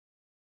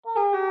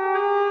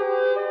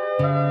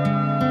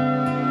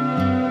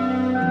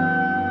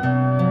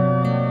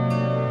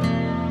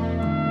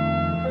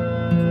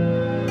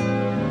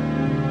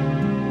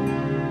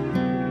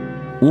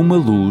Uma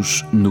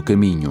Luz no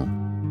Caminho.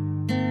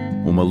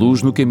 Uma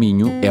Luz no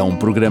Caminho é um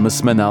programa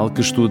semanal que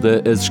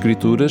estuda as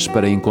Escrituras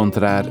para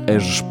encontrar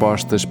as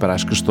respostas para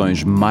as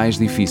questões mais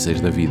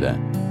difíceis da vida.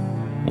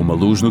 Uma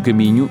Luz no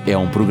Caminho é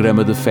um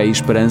programa de fé e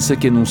esperança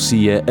que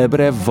anuncia a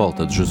breve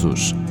volta de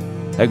Jesus.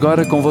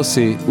 Agora com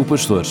você, o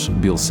pastor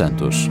Bill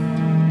Santos.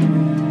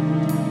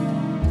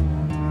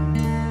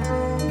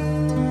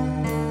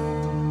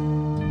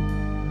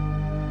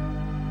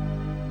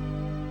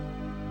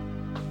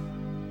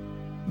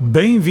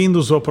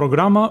 Bem-vindos ao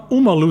programa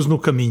Uma Luz no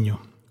Caminho.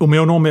 O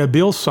meu nome é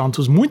Bill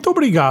Santos. Muito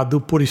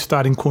obrigado por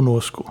estarem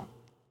conosco.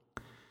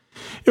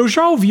 Eu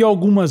já ouvi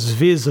algumas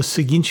vezes a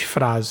seguinte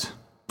frase: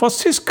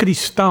 vocês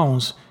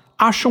cristãos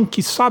acham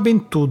que sabem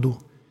tudo,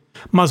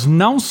 mas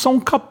não são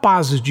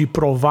capazes de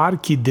provar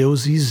que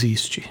Deus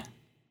existe.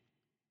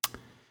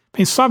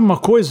 Bem, sabe uma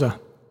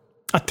coisa?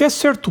 Até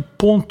certo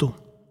ponto,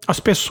 as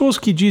pessoas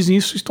que dizem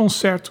isso estão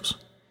certas.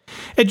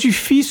 É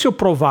difícil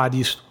provar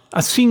isso,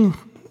 assim,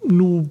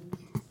 no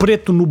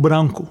preto no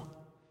branco.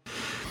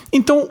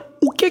 Então,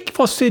 o que é que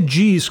você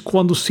diz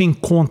quando se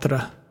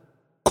encontra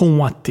com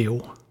um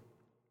ateu?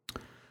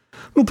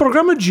 No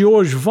programa de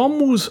hoje,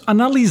 vamos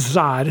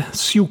analisar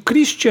se o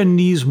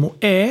cristianismo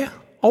é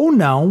ou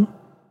não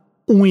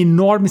um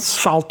enorme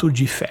salto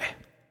de fé.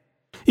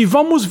 E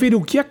vamos ver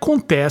o que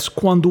acontece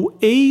quando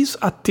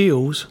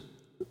ex-ateus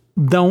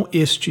dão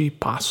este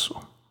passo.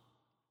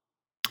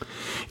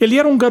 Ele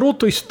era um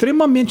garoto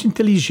extremamente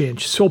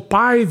inteligente. Seu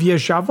pai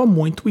viajava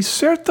muito e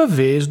certa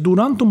vez,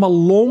 durante uma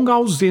longa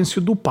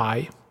ausência do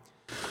pai,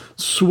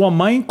 sua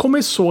mãe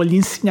começou a lhe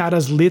ensinar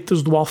as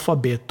letras do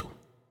alfabeto.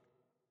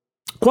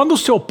 Quando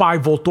seu pai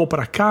voltou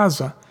para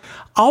casa,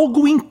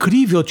 algo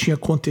incrível tinha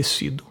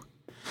acontecido.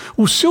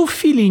 O seu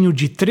filhinho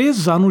de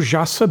 3 anos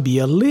já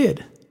sabia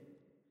ler.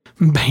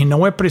 Bem,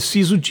 não é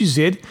preciso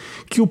dizer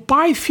que o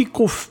pai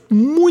ficou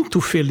muito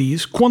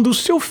feliz quando o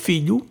seu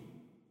filho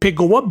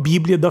pegou a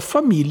Bíblia da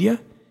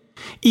família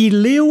e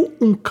leu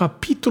um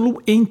capítulo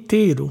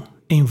inteiro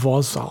em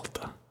voz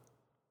alta.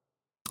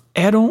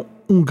 Era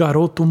um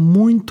garoto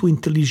muito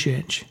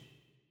inteligente.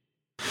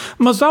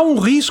 Mas há um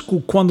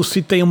risco quando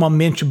se tem uma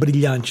mente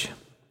brilhante.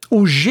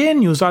 Os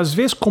gênios às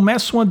vezes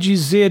começam a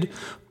dizer: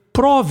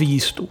 prove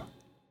isto,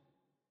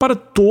 para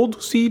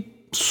todos e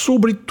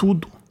sobre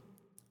tudo.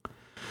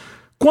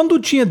 Quando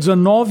tinha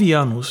 19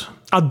 anos,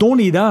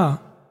 Adoniram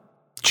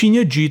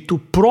tinha dito: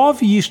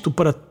 prove isto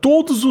para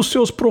todos os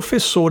seus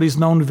professores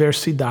na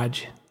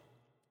universidade.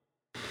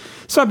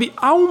 Sabe,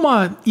 há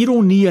uma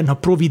ironia na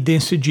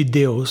providência de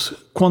Deus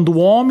quando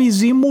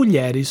homens e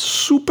mulheres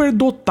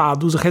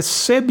superdotados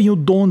recebem o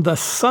dom da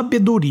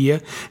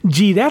sabedoria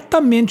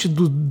diretamente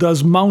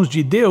das mãos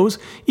de Deus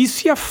e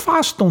se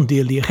afastam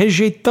dele,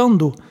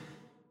 rejeitando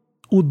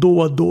o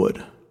doador.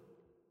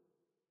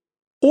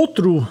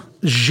 Outro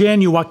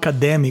gênio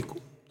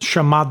acadêmico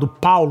chamado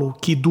Paulo,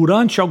 que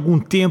durante algum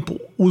tempo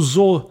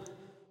usou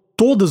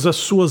todas as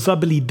suas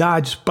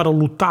habilidades para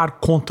lutar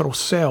contra o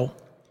céu,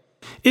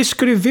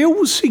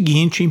 escreveu o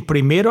seguinte em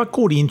 1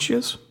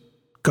 Coríntios,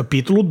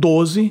 capítulo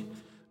 12,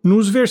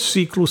 nos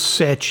versículos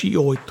 7 e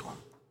 8.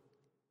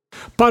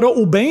 Para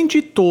o bem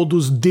de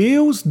todos,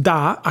 Deus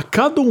dá a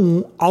cada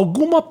um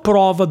alguma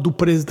prova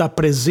da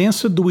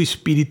presença do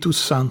Espírito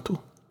Santo.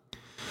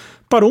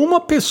 Para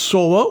uma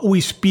pessoa, o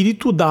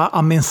Espírito dá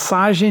a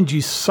mensagem de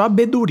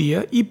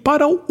sabedoria e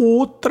para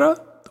outra,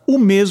 o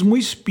mesmo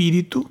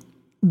Espírito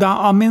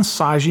dá a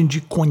mensagem de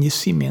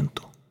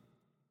conhecimento.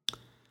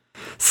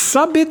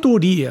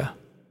 Sabedoria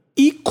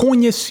e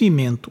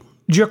conhecimento,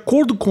 de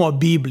acordo com a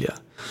Bíblia,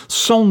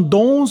 são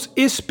dons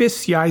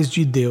especiais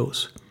de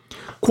Deus.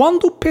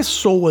 Quando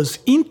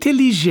pessoas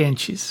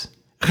inteligentes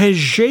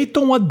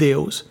rejeitam a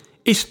Deus,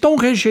 estão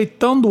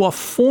rejeitando a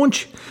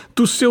fonte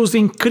dos seus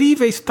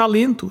incríveis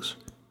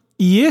talentos.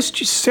 E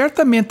este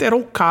certamente era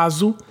o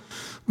caso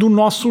do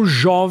nosso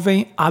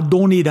jovem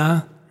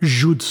Adoniram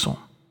Judson.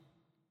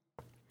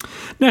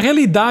 Na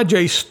realidade,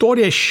 a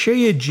história é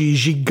cheia de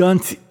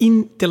gigantes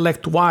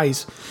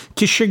intelectuais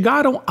que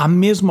chegaram à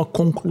mesma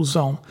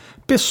conclusão.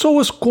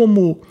 Pessoas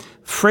como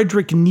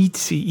Friedrich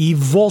Nietzsche e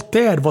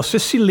Voltaire. Você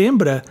se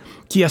lembra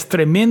que as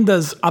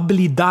tremendas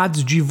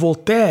habilidades de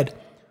Voltaire,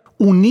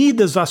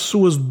 unidas às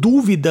suas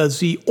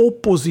dúvidas e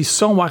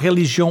oposição à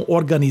religião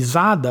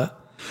organizada,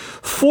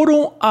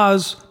 foram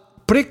as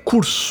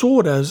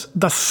precursoras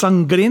da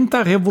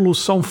sangrenta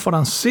Revolução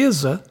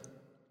Francesa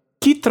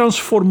que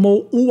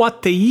transformou o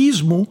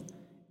ateísmo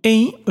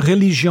em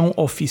religião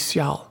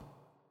oficial.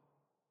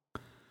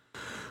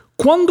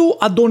 Quando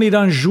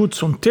Adoniram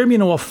Judson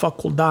terminou a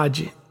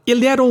faculdade,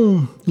 ele era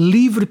um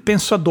livre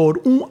pensador,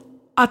 um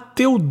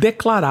ateu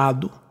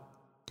declarado.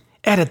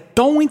 Era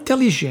tão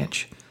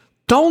inteligente,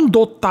 tão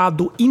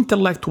dotado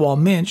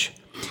intelectualmente,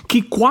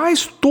 que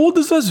quase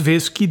todas as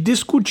vezes que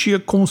discutia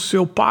com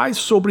seu pai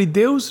sobre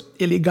Deus,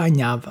 ele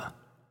ganhava.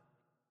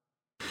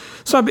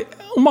 Sabe,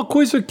 uma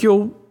coisa que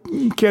eu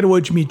quero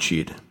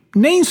admitir: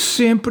 nem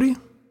sempre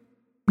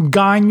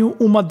ganho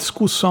uma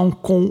discussão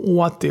com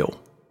o ateu.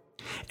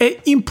 É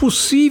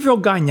impossível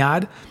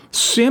ganhar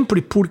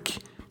sempre porque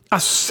a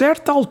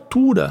certa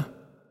altura,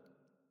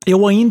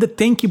 eu ainda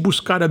tenho que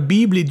buscar a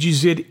Bíblia e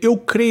dizer, eu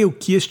creio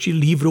que este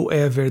livro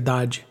é a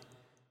verdade.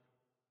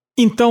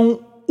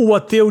 Então, o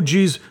ateu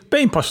diz,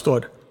 bem,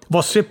 pastor,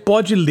 você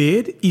pode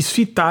ler e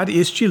citar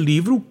este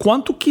livro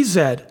quanto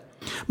quiser,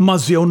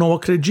 mas eu não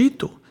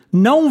acredito.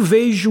 Não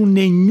vejo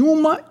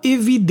nenhuma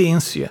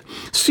evidência.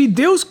 Se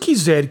Deus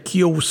quiser que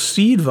eu o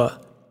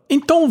sirva,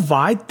 então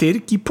vai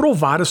ter que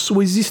provar a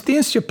sua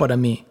existência para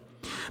mim.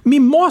 Me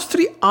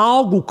mostre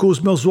algo que os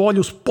meus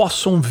olhos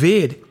possam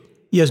ver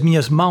e as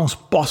minhas mãos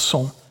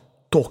possam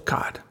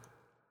tocar.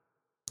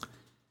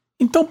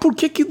 Então, por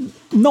que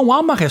não há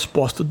uma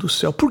resposta do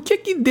céu? Por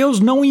que Deus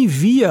não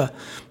envia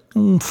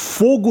um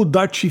fogo de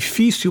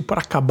artifício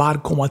para acabar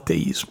com o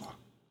ateísmo?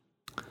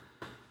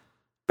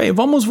 Bem,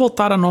 vamos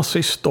voltar à nossa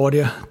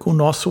história com o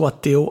nosso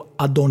ateu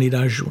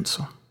Adoniram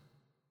Judson.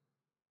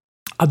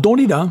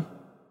 Adoniram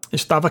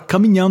estava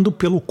caminhando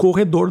pelo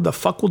corredor da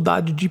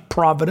faculdade de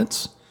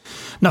Providence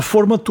na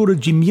formatura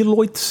de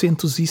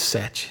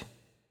 1807.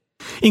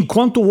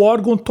 Enquanto o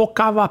órgão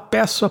tocava a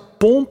peça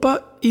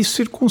Pompa e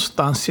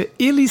Circunstância,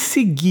 ele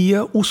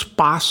seguia os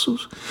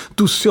passos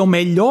do seu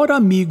melhor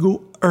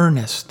amigo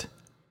Ernest,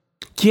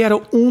 que era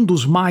um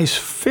dos mais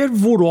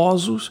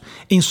fervorosos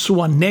em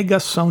sua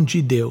negação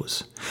de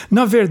Deus.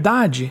 Na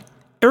verdade,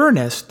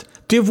 Ernest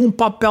teve um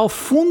papel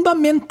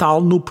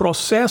fundamental no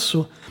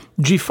processo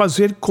de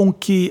fazer com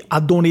que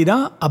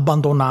Adoniram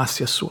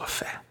abandonasse a sua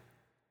fé.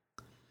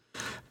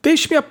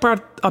 Deixe-me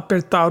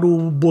apertar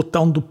o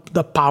botão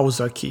da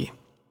pausa aqui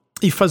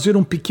e fazer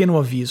um pequeno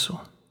aviso.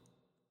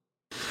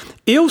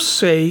 Eu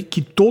sei que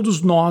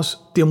todos nós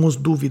temos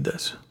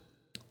dúvidas.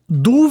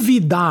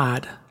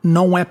 Duvidar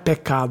não é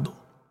pecado.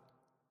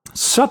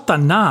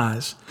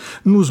 Satanás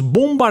nos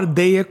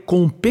bombardeia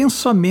com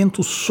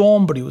pensamentos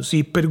sômbrios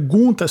e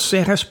perguntas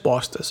sem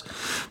respostas,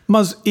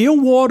 mas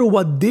eu oro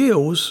a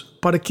Deus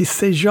para que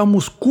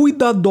sejamos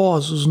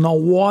cuidadosos na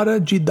hora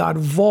de dar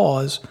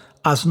voz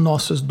às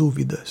nossas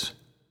dúvidas.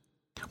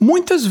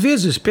 Muitas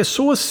vezes,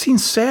 pessoas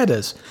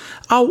sinceras,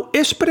 ao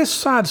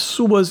expressar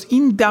suas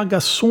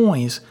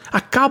indagações,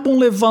 acabam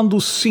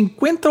levando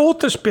 50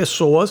 outras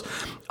pessoas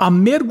a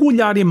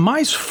mergulharem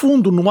mais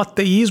fundo no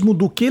ateísmo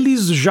do que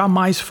eles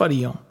jamais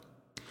fariam.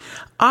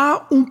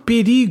 Há um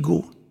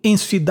perigo em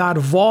se dar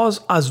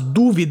voz às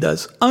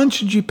dúvidas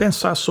antes de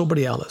pensar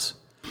sobre elas.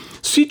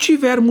 Se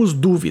tivermos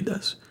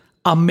dúvidas,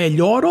 a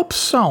melhor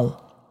opção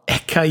é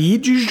cair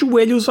de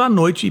joelhos à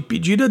noite e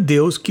pedir a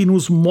Deus que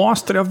nos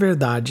mostre a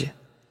verdade.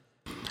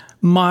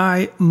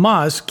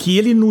 Mas que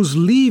Ele nos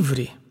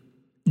livre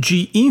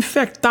de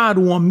infectar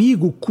um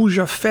amigo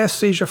cuja fé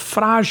seja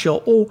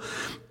frágil ou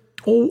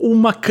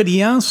uma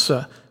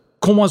criança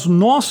com as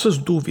nossas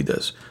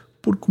dúvidas,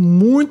 porque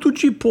muito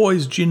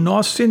depois de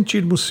nós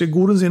sentirmos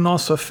seguros em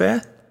nossa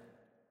fé,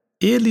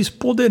 eles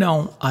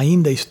poderão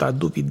ainda estar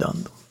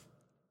duvidando.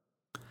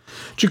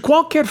 De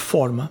qualquer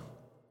forma,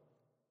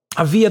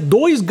 havia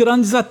dois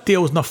grandes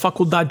ateus na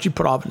faculdade de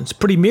Providence.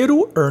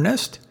 Primeiro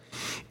Ernest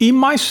e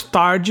mais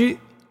tarde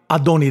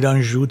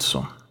Adoniram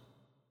Judson.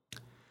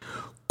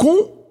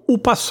 Com o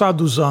passar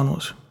dos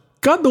anos,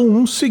 cada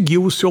um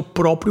seguiu o seu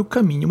próprio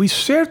caminho e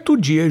certo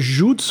dia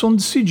Judson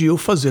decidiu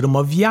fazer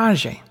uma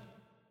viagem.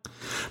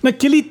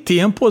 Naquele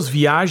tempo as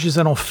viagens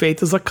eram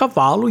feitas a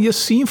cavalo e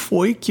assim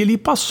foi que ele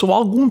passou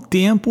algum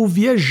tempo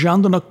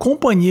viajando na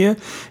companhia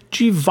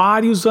de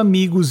vários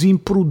amigos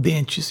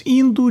imprudentes,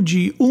 indo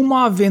de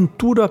uma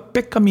aventura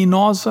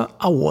pecaminosa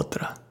a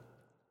outra.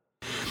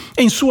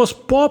 Em suas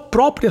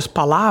próprias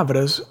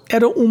palavras,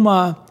 era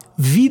uma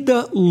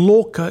vida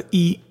louca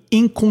e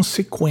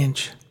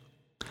inconsequente.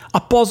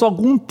 Após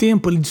algum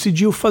tempo, ele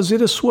decidiu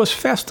fazer as suas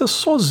festas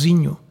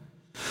sozinho.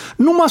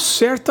 Numa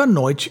certa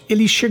noite,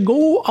 ele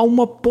chegou a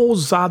uma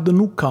pousada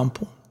no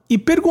campo e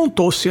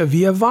perguntou se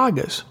havia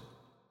vagas.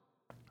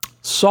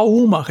 Só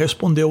uma,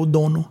 respondeu o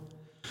dono.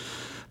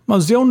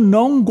 Mas eu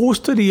não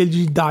gostaria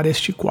de dar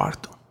este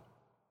quarto.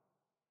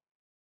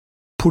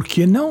 Por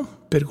que não?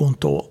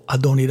 Perguntou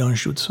Adoniram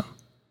Judson.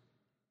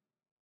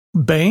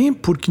 Bem,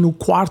 porque no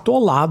quarto ao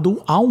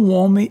lado há um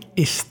homem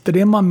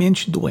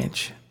extremamente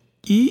doente.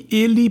 E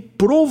ele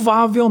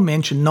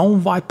provavelmente não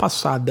vai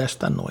passar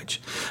desta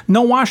noite.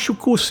 Não acho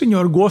que o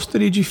senhor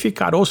gostaria de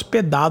ficar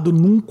hospedado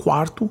num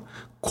quarto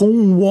com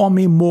um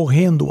homem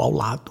morrendo ao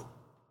lado.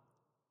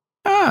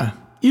 Ah,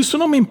 isso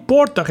não me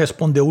importa,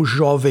 respondeu o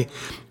jovem,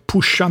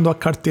 puxando a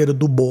carteira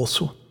do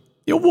bolso.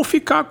 Eu vou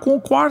ficar com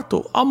o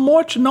quarto. A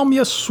morte não me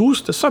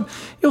assusta, sabe?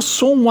 Eu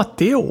sou um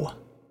ateu.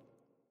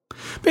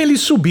 Ele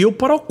subiu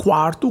para o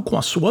quarto com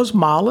as suas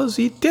malas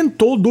e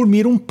tentou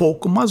dormir um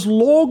pouco, mas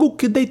logo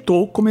que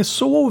deitou,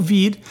 começou a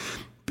ouvir,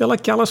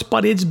 pelas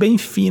paredes bem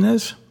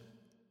finas,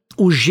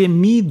 os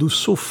gemidos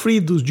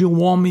sofridos de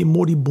um homem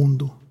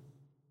moribundo.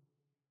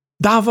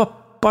 Dava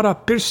para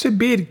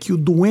perceber que o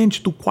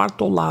doente do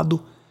quarto ao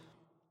lado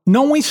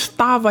não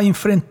estava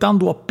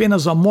enfrentando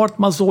apenas a morte,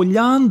 mas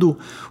olhando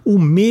o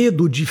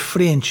medo de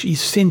frente e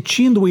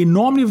sentindo o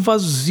enorme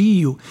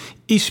vazio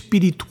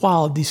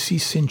espiritual de se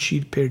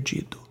sentir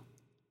perdido.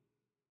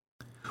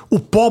 O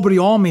pobre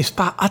homem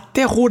está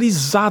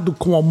aterrorizado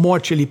com a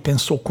morte, ele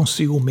pensou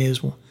consigo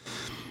mesmo.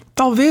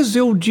 Talvez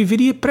eu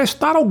deveria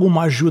prestar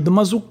alguma ajuda,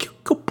 mas o que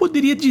eu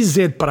poderia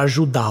dizer para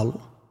ajudá-lo?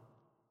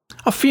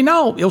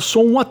 Afinal, eu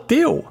sou um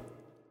ateu.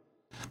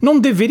 Não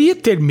deveria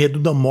ter medo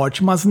da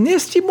morte, mas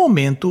neste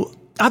momento,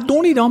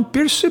 Adoniram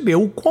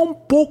percebeu quão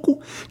pouco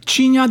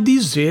tinha a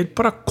dizer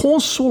para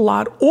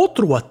consolar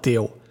outro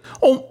ateu,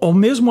 ou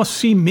mesmo a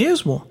si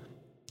mesmo.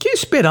 Que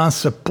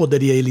esperança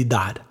poderia ele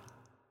dar?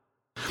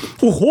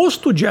 O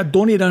rosto de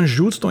Adoniram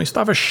Judson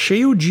estava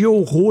cheio de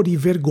horror e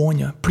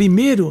vergonha.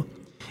 Primeiro,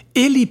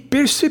 ele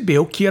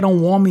percebeu que era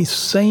um homem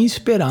sem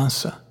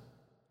esperança.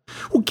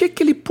 O que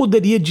ele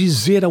poderia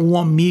dizer a um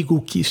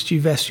amigo que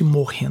estivesse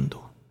morrendo?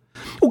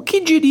 O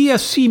que diria a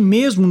si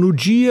mesmo no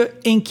dia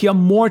em que a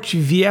morte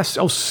viesse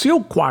ao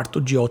seu quarto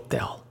de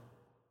hotel?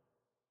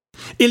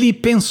 Ele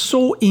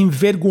pensou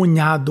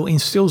envergonhado em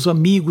seus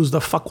amigos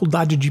da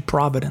faculdade de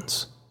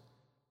Providence.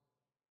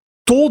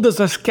 Todas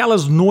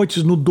aquelas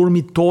noites no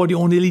dormitório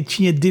onde ele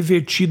tinha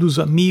divertido os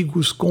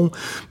amigos com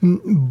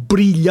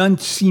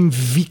brilhantes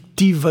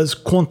invictivas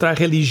contra a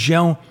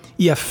religião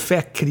e a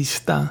fé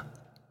cristã.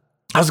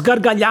 As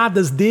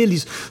gargalhadas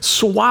deles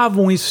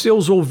soavam em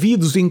seus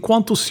ouvidos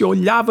enquanto se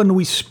olhava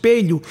no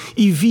espelho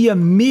e via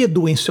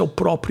medo em seu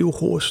próprio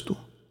rosto.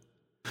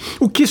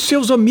 O que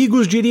seus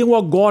amigos diriam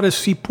agora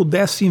se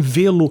pudessem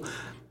vê-lo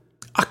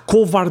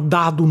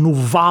acovardado no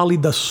vale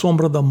da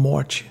sombra da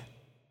morte?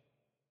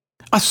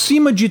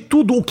 Acima de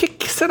tudo, o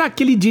que será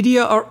que ele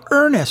diria a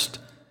Ernest,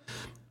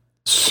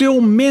 seu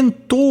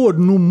mentor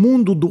no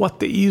mundo do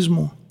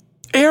ateísmo?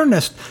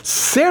 Ernest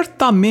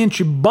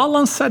certamente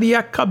balançaria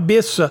a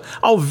cabeça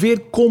ao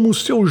ver como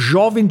seu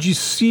jovem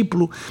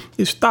discípulo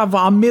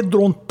estava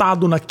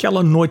amedrontado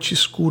naquela noite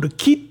escura.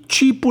 Que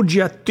tipo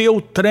de ateu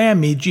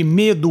treme de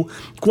medo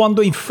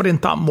quando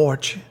enfrenta a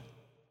morte?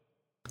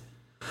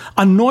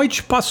 A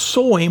noite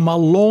passou em uma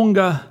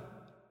longa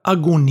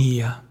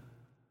agonia.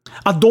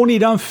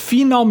 Adoniram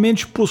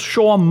finalmente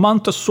puxou a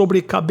manta sobre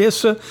a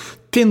cabeça,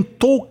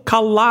 tentou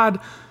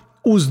calar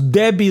os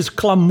débeis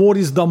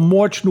clamores da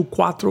morte no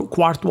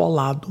quarto ao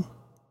lado.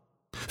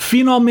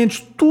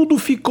 Finalmente tudo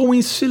ficou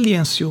em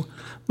silêncio,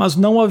 mas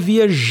não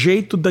havia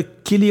jeito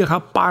daquele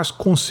rapaz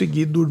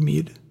conseguir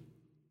dormir.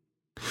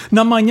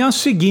 Na manhã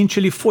seguinte,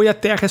 ele foi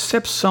até a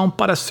recepção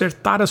para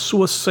acertar a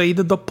sua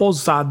saída da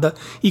pousada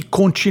e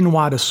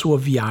continuar a sua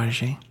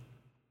viagem.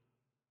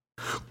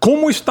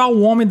 Como está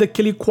o homem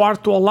daquele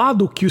quarto ao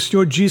lado que o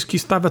senhor diz que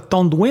estava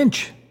tão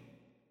doente?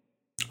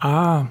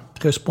 Ah,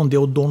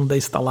 respondeu o dono da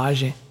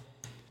estalagem.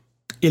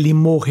 Ele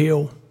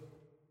morreu.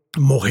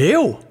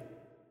 Morreu?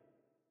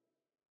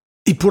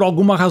 E por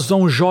alguma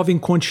razão o jovem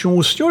continuou.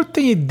 O senhor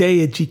tem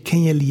ideia de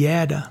quem ele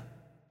era?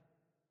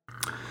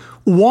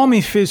 O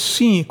homem fez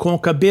sim com a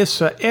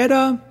cabeça.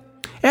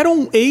 Era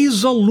um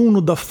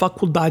ex-aluno da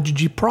faculdade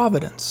de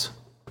Providence.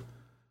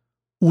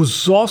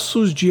 Os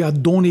ossos de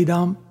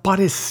Adoniram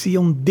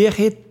pareciam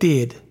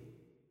derreter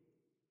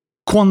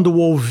quando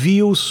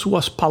ouviu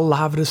suas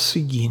palavras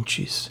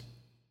seguintes.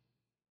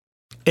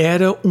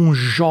 Era um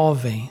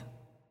jovem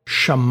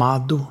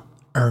chamado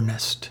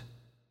Ernest.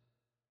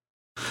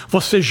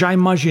 Você já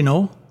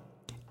imaginou?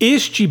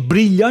 Este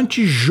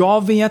brilhante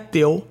jovem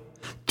ateu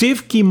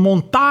teve que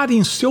montar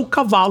em seu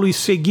cavalo e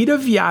seguir a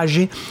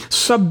viagem,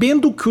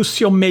 sabendo que o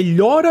seu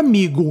melhor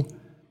amigo,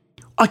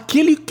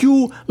 aquele que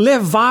o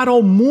levara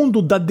ao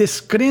mundo da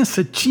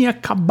descrença, tinha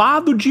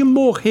acabado de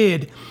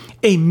morrer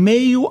em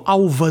meio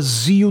ao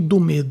vazio do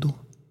medo.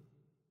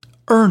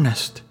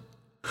 Ernest,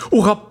 o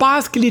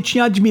rapaz que ele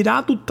tinha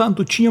admirado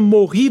tanto, tinha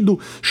morrido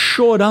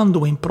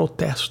chorando em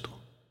protesto.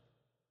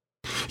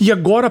 E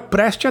agora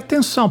preste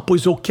atenção,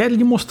 pois eu quero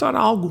lhe mostrar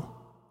algo.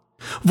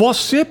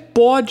 Você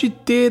pode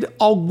ter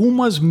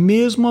algumas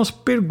mesmas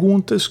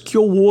perguntas que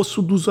eu ouço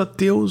dos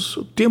ateus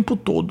o tempo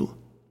todo.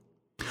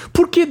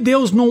 Por que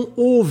Deus não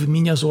ouve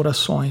minhas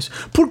orações?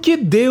 Por que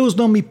Deus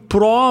não me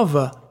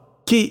prova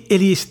que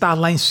Ele está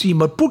lá em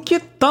cima? Por que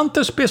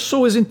tantas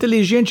pessoas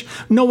inteligentes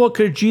não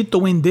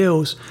acreditam em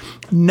Deus?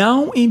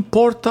 Não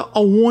importa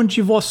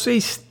aonde você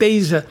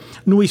esteja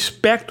no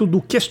espectro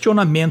do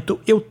questionamento,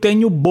 eu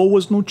tenho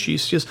boas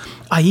notícias.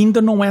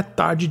 Ainda não é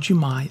tarde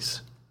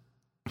demais.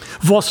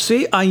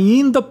 Você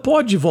ainda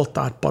pode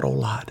voltar para o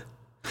lar.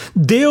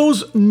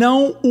 Deus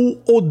não o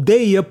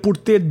odeia por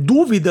ter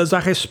dúvidas a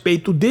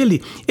respeito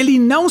dele. Ele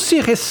não se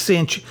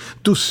ressente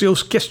dos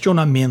seus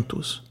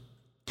questionamentos.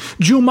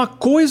 De uma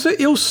coisa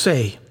eu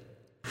sei: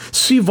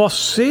 se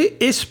você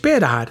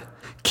esperar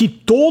que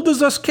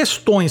todas as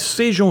questões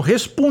sejam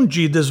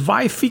respondidas,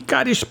 vai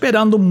ficar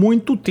esperando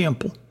muito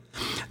tempo.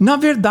 Na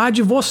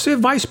verdade, você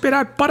vai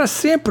esperar para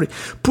sempre,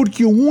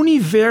 porque o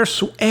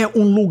universo é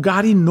um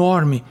lugar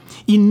enorme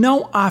e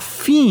não há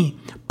fim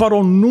para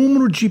o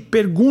número de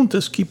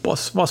perguntas que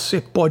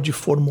você pode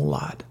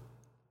formular.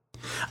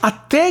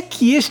 Até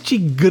que este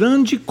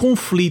grande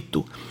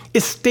conflito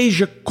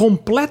esteja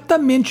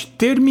completamente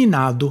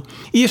terminado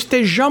e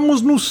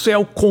estejamos no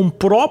céu com o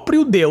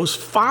próprio Deus,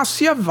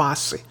 face a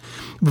face,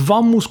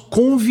 vamos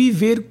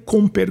conviver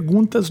com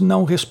perguntas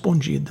não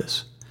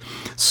respondidas.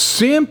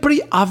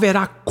 Sempre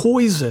haverá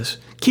coisas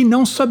que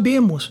não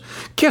sabemos,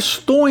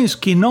 questões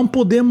que não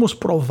podemos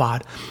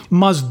provar,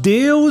 mas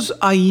Deus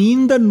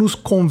ainda nos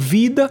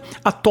convida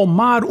a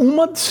tomar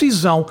uma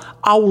decisão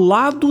ao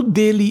lado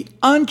dele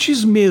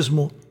antes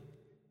mesmo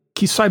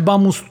que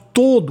saibamos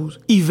todos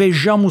e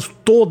vejamos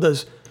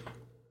todas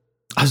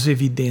as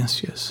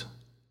evidências.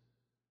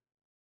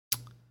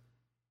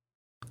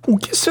 O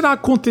que será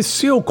que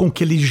aconteceu com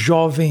aquele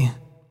jovem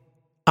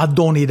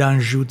Adoniran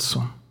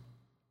Judson?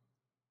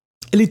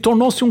 Ele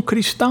tornou-se um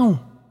cristão.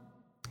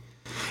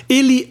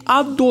 Ele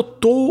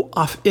adotou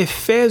a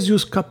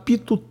Efésios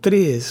capítulo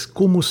 3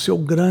 como seu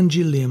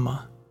grande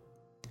lema.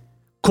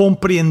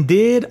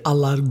 Compreender a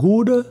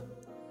largura,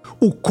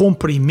 o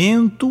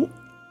comprimento,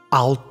 a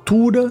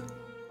altura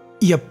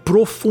e a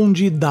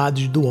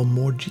profundidade do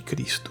amor de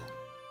Cristo.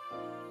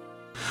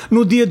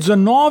 No dia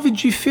 19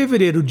 de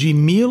fevereiro de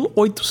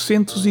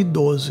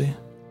 1812,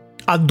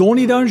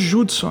 Adoniran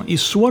Judson e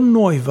sua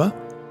noiva,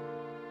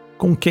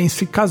 com quem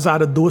se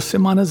casara 2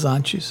 semanas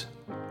antes,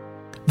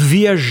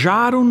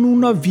 viajaram no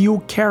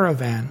navio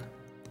Caravan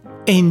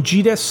em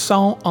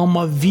direção a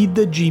uma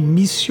vida de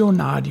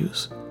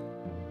missionários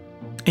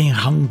em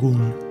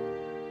Rangoon.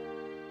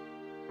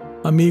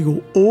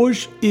 Amigo,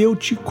 hoje eu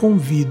te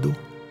convido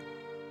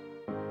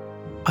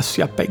a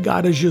se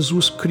apegar a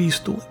Jesus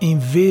Cristo em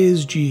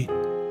vez de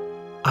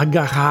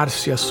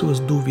agarrar-se às suas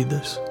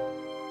dúvidas.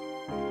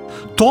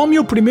 Tome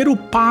o primeiro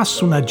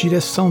passo na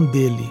direção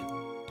dele.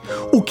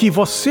 O que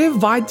você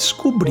vai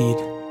descobrir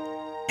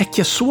é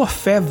que a sua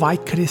fé vai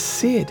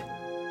crescer.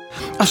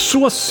 A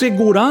sua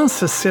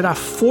segurança será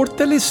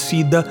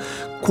fortalecida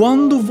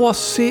quando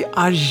você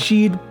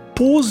agir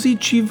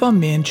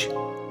positivamente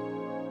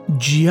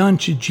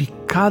diante de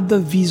cada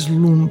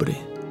vislumbre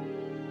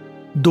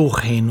do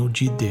reino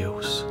de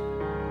Deus.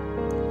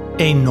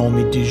 Em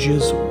nome de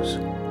Jesus.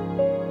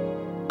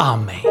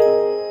 Amém.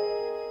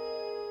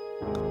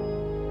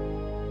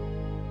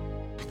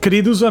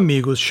 Queridos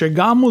amigos,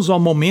 chegamos ao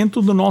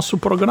momento do nosso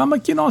programa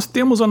que nós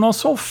temos a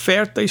nossa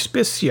oferta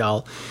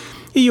especial.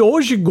 E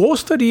hoje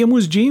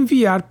gostaríamos de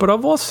enviar para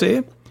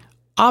você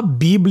a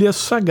Bíblia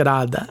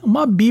Sagrada,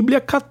 uma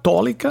Bíblia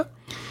católica,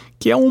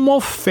 que é uma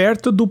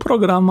oferta do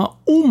programa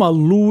Uma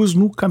Luz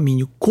no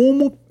Caminho.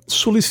 Como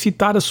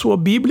solicitar a sua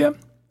Bíblia?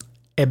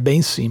 É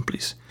bem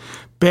simples.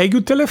 Pegue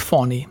o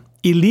telefone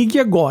e ligue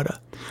agora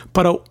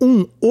para o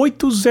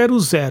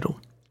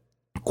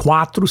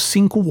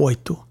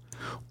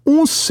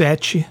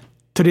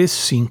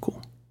 1-800-458-1735.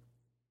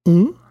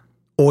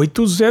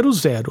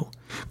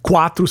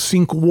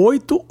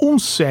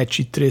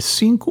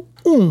 1-800-458-1735.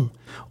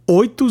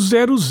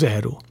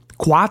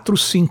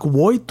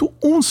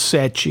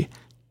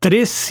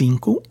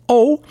 1-800-458-1735.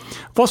 Ou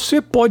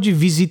você pode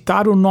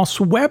visitar o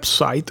nosso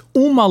website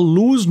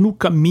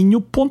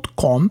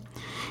umaluznocaminho.com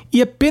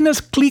e apenas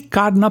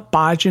clicar na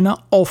página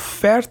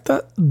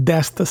Oferta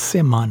desta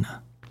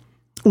Semana.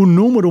 O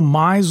número,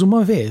 mais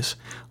uma vez,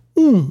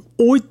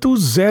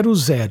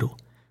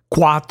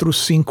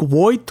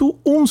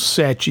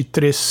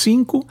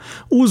 1-800-458-1735.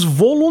 Os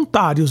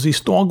voluntários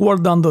estão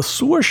aguardando a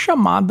sua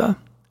chamada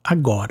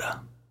agora.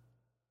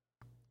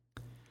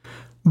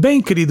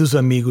 Bem, queridos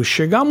amigos,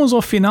 chegamos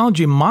ao final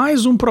de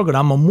mais um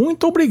programa.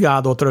 Muito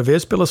obrigado outra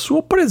vez pela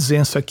sua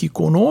presença aqui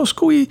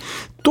conosco e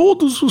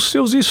todos os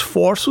seus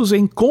esforços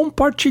em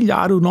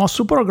compartilhar o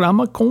nosso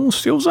programa com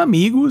os seus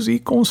amigos e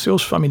com os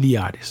seus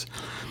familiares.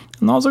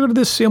 Nós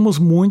agradecemos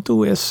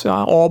muito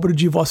essa obra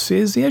de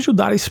vocês em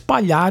ajudar a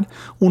espalhar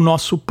o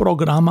nosso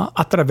programa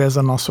através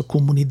da nossa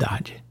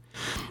comunidade.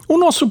 O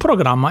nosso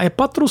programa é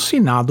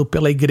patrocinado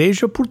pela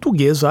Igreja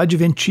Portuguesa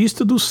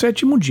Adventista do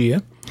Sétimo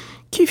Dia,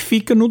 que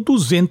fica no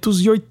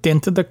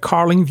 280 da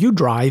Carlingview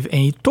Drive,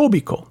 em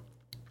Etobicoke.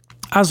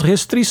 As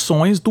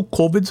restrições do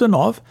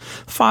Covid-19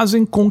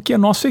 fazem com que a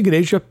nossa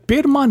igreja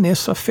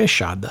permaneça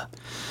fechada.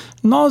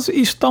 Nós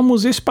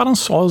estamos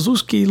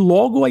esperançosos que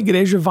logo a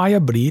igreja vai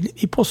abrir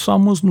e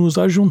possamos nos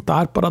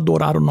ajuntar para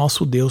adorar o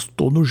nosso Deus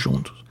todos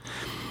juntos.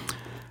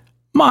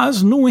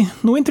 Mas, no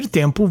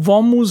entretempo,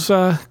 vamos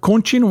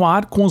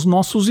continuar com os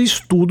nossos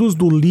estudos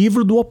do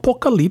livro do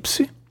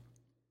Apocalipse,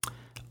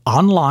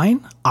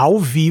 online, ao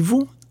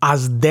vivo,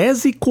 às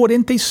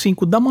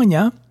 10h45 da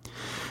manhã.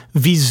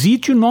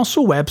 Visite o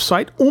nosso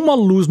website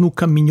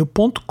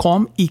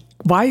umaluznocaminho.com e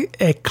vai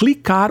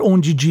clicar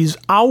onde diz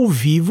ao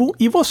vivo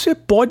e você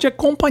pode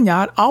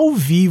acompanhar ao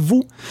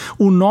vivo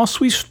o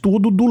nosso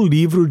estudo do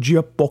livro de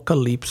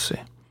Apocalipse.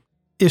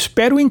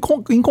 Espero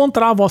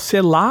encontrar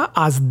você lá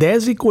às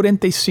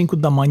 10h45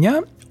 da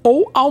manhã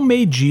ou ao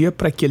meio-dia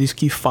para aqueles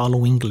que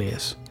falam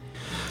inglês.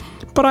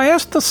 Para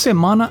esta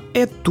semana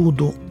é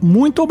tudo.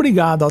 Muito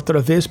obrigado outra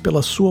vez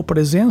pela sua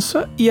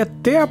presença e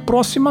até a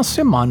próxima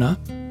semana,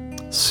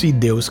 se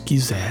Deus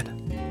quiser.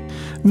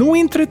 No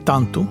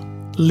entretanto,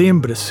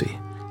 lembre-se,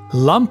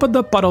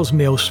 lâmpada para os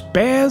meus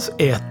pés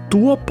é a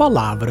tua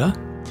palavra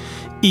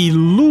e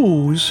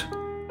luz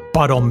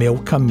para o meu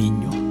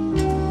caminho.